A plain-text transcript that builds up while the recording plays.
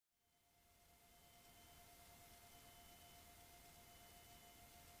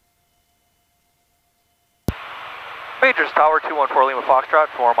Majors, Tower 214 Lima Foxtrot,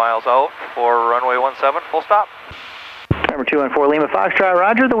 4 miles out for runway 17, full stop. Number 214 Lima Foxtrot,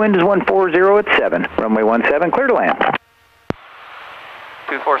 roger. The wind is 140 at 7. Runway 17, clear to land.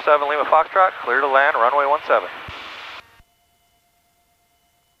 247 Lima Foxtrot, clear to land, runway 17.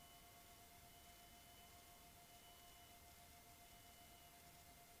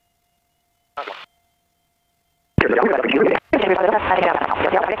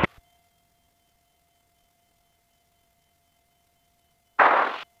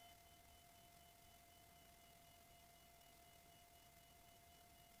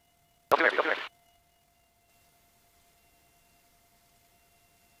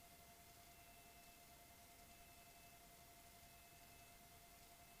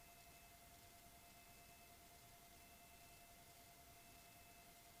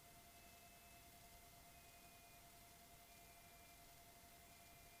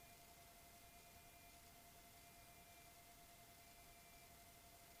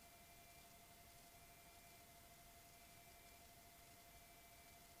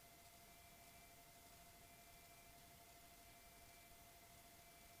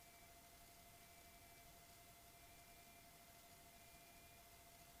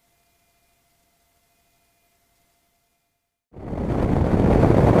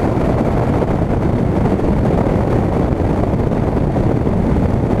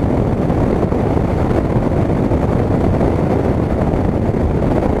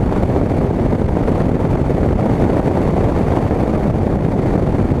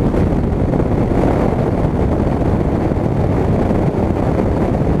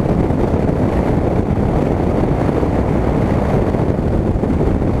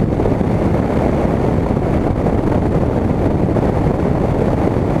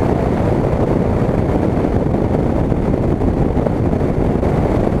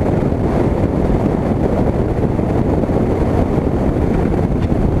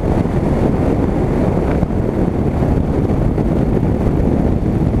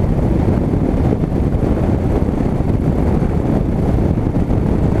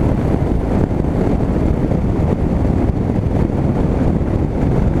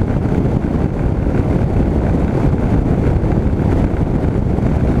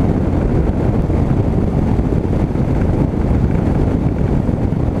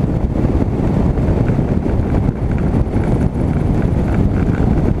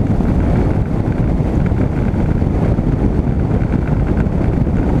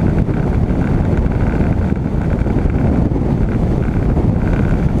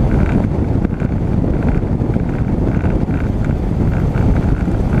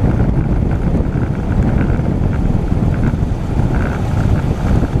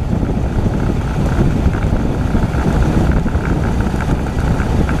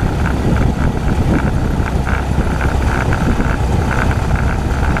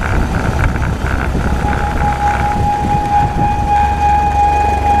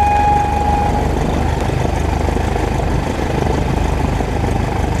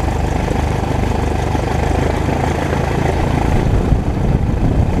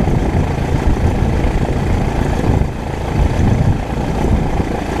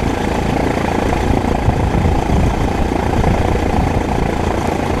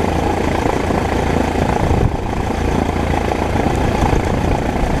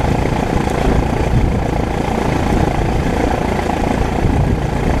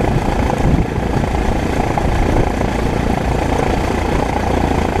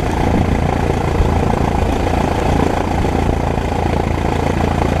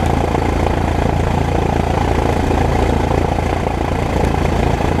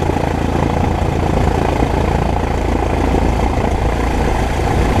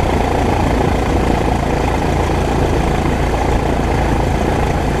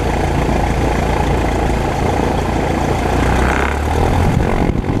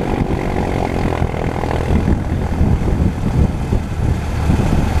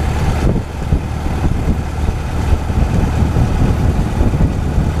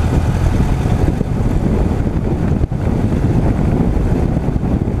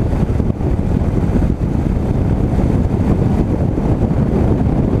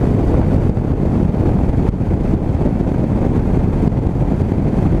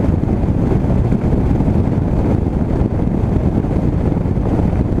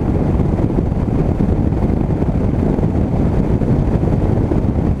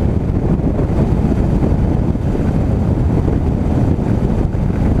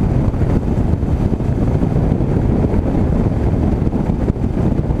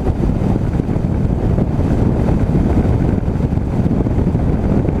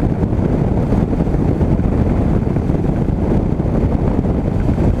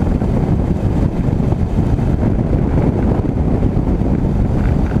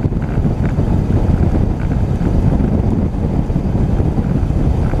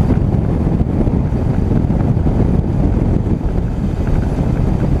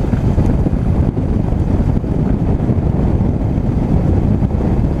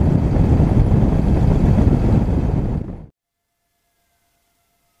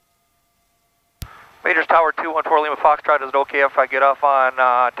 Tower 214 Lima Foxtrot, is it okay if I get off on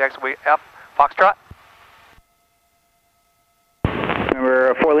taxiway F Foxtrot?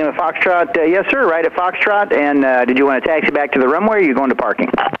 Number 4 Lima Foxtrot, yes sir, right at Foxtrot. And did you want to taxi back to the runway or are you going to parking?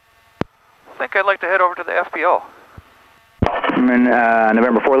 I think I'd like to head over to the FBO. And,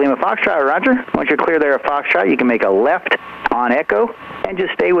 November 4 Lima Foxtrot, roger. Once you're clear there at Foxtrot, you can make a left on Echo and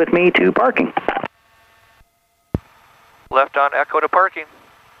just stay with me to parking. Left on Echo to parking.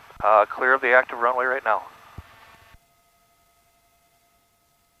 Clear of the active runway right now.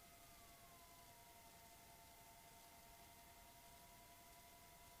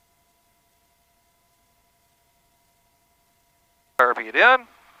 Carpet in.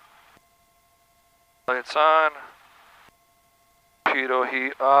 Lights on. Pitot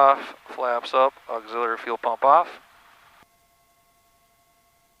heat off. Flaps up. Auxiliary fuel pump off.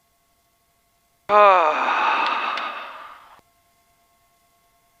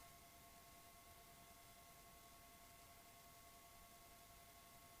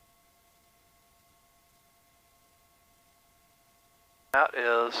 That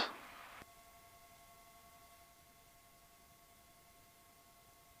is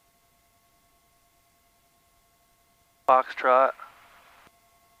Foxtrot.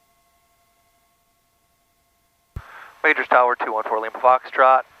 Majors Tower 214 Lima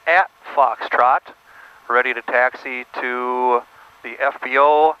Foxtrot at Foxtrot. Ready to taxi to the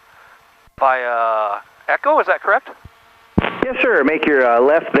FBO via Echo, is that correct? Yes sir, make your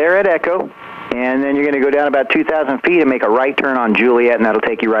left there at Echo. And then you're going to go down about 2,000 feet and make a right turn on Juliet, and that'll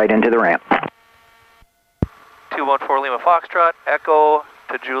take you right into the ramp. 214 Lima Foxtrot, Echo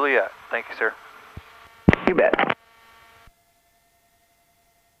to Juliet. Thank you, sir. You bet.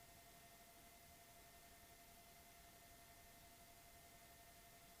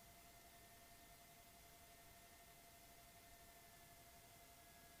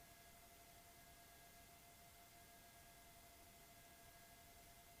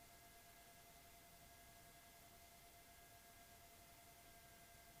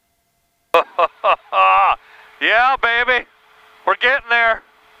 Yeah, baby. We're getting there.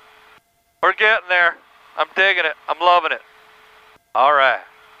 We're getting there. I'm digging it. I'm loving it. All right.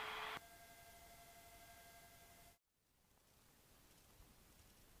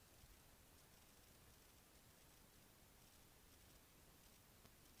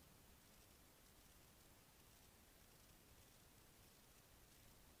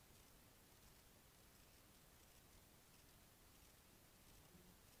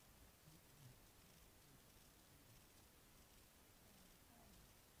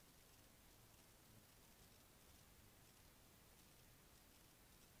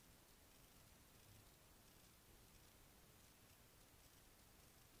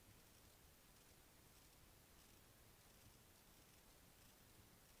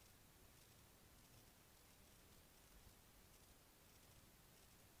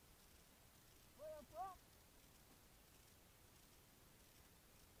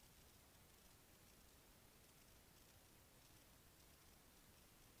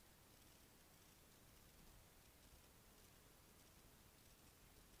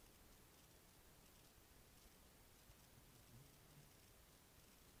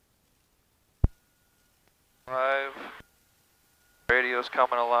 Live. Radio's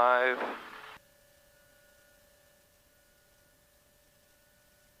coming alive.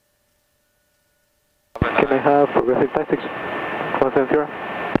 Can I have progressive tactics? 170.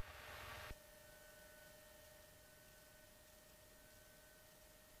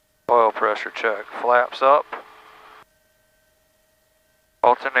 Oil pressure check. Flaps up.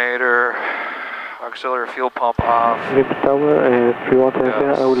 Alternator. Auxiliary fuel pump off. Lima Tower, 3170,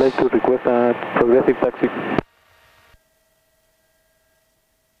 yes. I would like to request a progressive taxi.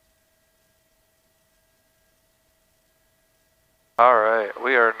 Alright,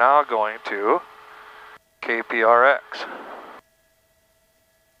 we are now going to KPRX.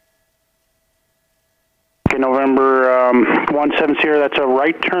 Okay, November 170, that's a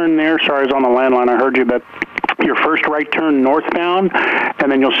right turn there. Sorry, I was on the landline. I heard you, but your first right turn northbound,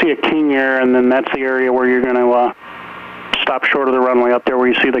 and then you'll see a King Air, and then that's the area where you're going to stop short of the runway up there where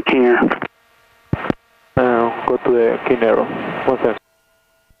you see the King Air. Go to the King Air. 170.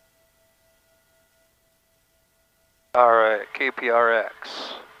 Alright,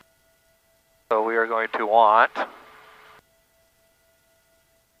 KPRX. So we are going to want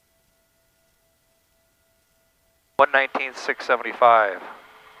 119,675.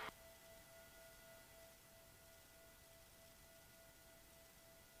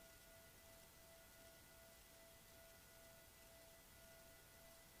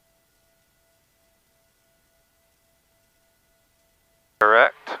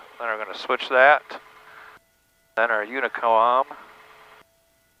 Correct. Then we're going to switch that Then our Unicom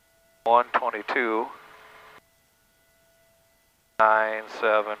 122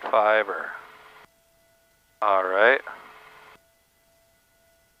 975er. All right.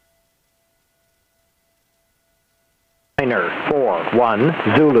 Niner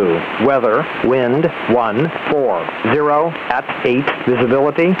 4-1 Zulu, weather, wind 140 at 8,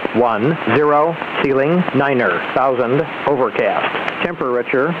 visibility 10, ceiling Niner 1000, overcast,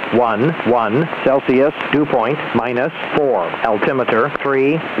 temperature 1 Celsius, dew point -4, altimeter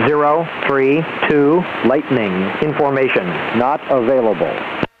 3032, lightning, information not available.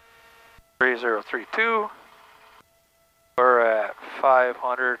 3032, we're at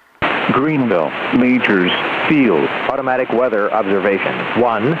 500. Greenville, Majors, Field. Automatic weather observation.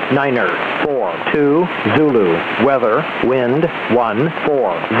 1 Niner 42 Zulu, weather, wind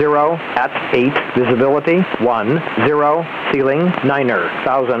 140 at 8, visibility 10, ceiling Niner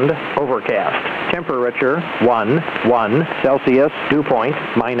 1000, overcast, temperature 1 Celsius, dew point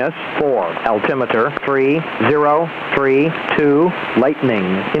 -4, altimeter 3032,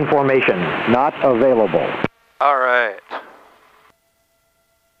 lightning, information not available. All right.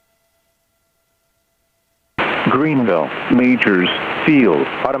 Greenville, Majors, Field.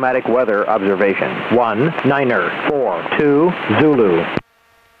 Automatic weather observation. 1 Niner 42 Zulu.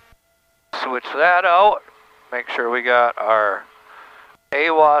 Switch that out. Make sure we got our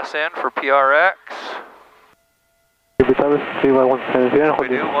AWAS in for PRX. We do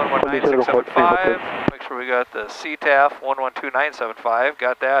 119675. Make sure we got the CTAF 112975.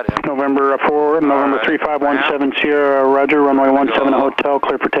 Got that in. November 4, November 3517 Sierra, Roger, runway 17 hotel,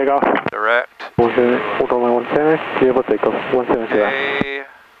 clear for takeoff. Direct. Clear for takeoff, 17. Okay.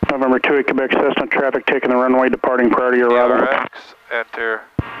 November 2, Quebec Cessna traffic taking the runway, departing prior to your routing. PRX, enter.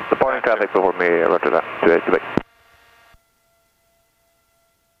 Departing traffic before me, roger that. 28 Quebec.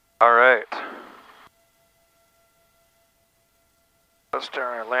 All right. Let's turn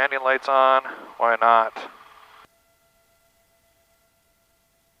our landing lights on. Why not?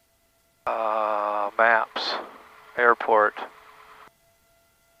 Maps. Airport.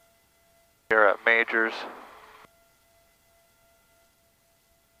 Here at Majors.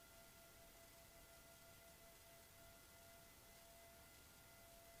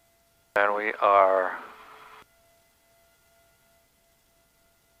 And we are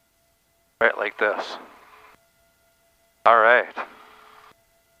right like this. All right.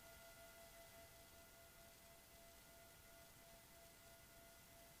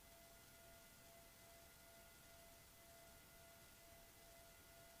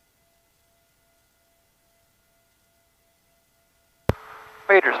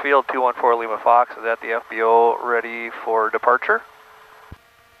 Majors Field 214 Lima Fox is at the FBO, ready for departure.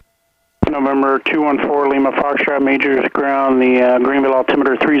 November 214 Lima Foxtrot, Majors ground, the Greenville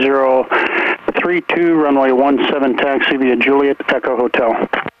altimeter 3032, runway 17 taxi via Juliet Echo Hotel.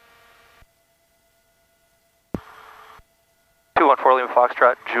 214 Lima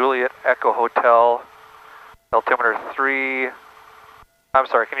Foxtrot, Juliet Echo Hotel, altimeter 3. I'm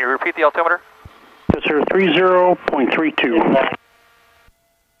sorry, can you repeat the altimeter? Yes, sir, 30.32.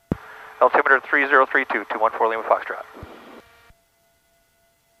 Altimeter 3032, 214 Lima Foxtrot.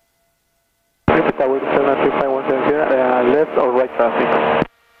 Left or right traffic?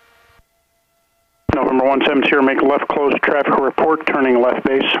 November 170, make left close traffic report, turning left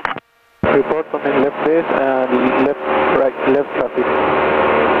base. Report coming left base and left traffic.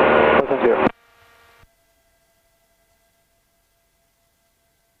 0.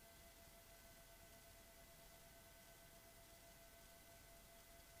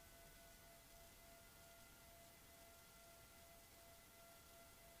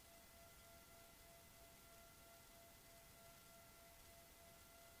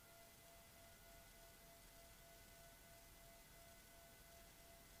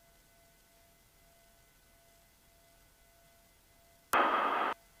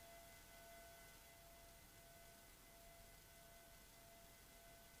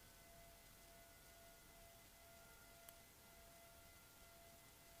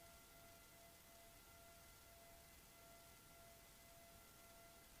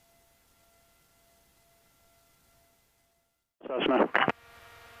 Cessna.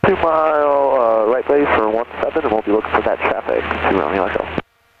 2 mile right base for 17, and we'll be looking for that traffic to round the echo.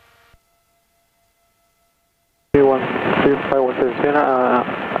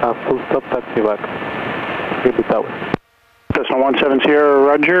 313517, full stop taxi back. Gable Tower. Cessna 17 Sierra,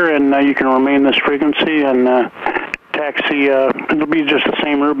 Roger, and you can remain this frequency and taxi, it'll be just the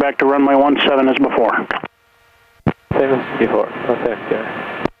same route back to runway 17 as before. Same as before, okay, yeah.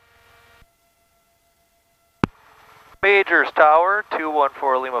 Majors Tower,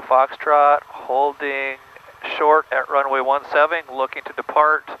 214 Lima Foxtrot, holding short at runway 17, looking to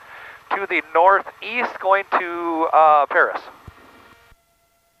depart to the northeast, going to Paris.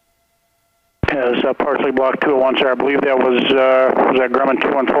 As partially blocked 201, sir. I believe that was that Grumman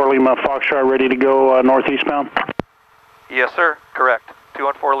 214 Lima Foxtrot ready to go northeast bound? Yes, sir. Correct.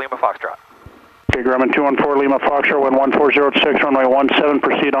 214 Lima Foxtrot. Okay, Grumman 214 Lima Foxtrot, wind 14026, runway 17,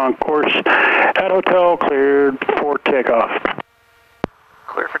 proceed on course at hotel, cleared for takeoff.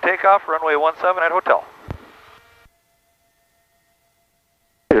 Cleared for takeoff, runway 17 at hotel.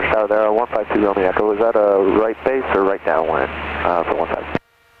 Your shadow there, 152 on the Echo. Is that a right base or right downwind for 152?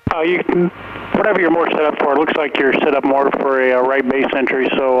 You can, whatever you're more set up for. It looks like you're set up more for a right base entry.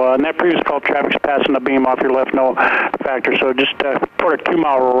 So in that previous call, traffic's passing the beam off your left, no factor. So just port a 2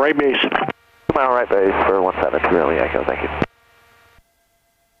 mile right base. 2 mile right base for 172 on the Echo. Thank you.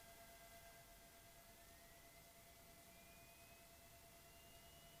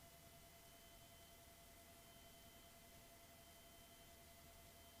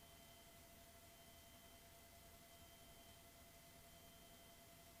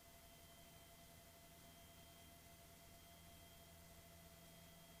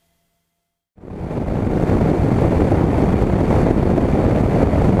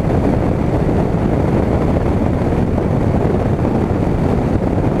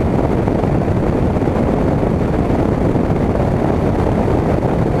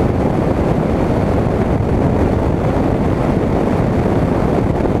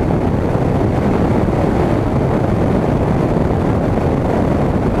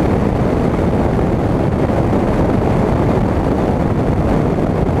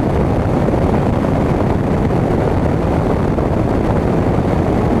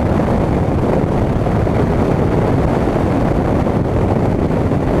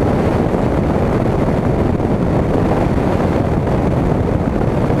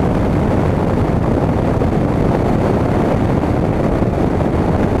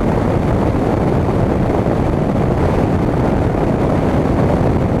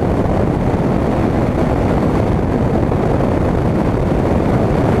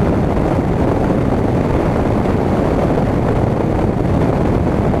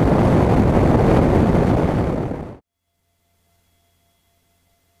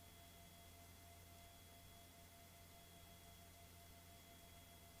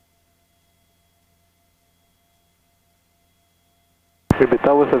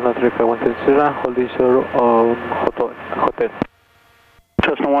 Towers is not frequency zero, holding shore hotel.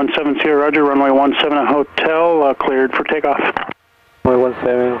 Cessna 170, roger, runway 17 at hotel, cleared for takeoff. Runway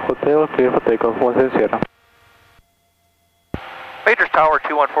 17 hotel, cleared for takeoff, 170. Majors Tower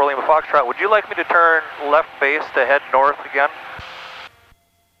 214 Lima Foxtrot, would you like me to turn left base to head north again?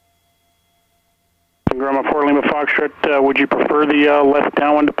 Grumman 4 Lima Foxtrot, would you prefer the left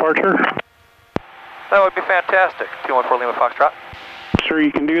downwind departure? That would be fantastic, 214 Lima Foxtrot. Sir,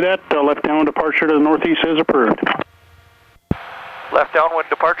 you can do that. Left downwind departure to the northeast is approved. Left downwind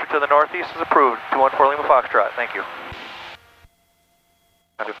departure to the northeast is approved, 214 Lima Foxtrot. Thank you.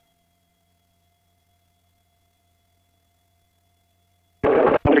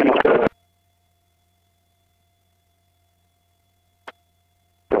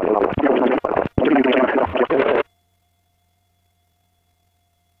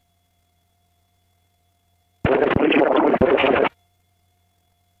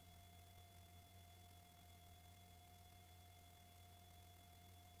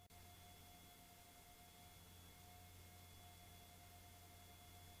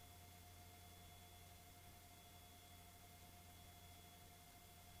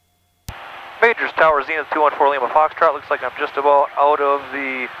 Majors Tower Zenith 214 Lima Foxtrot, looks like I'm just about out of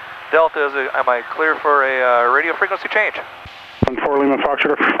the deltas. Am I clear for a radio frequency change? 4 Lima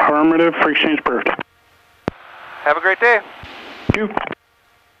Foxtrot, affirmative, frequency change approved. Have a great day. Thank you.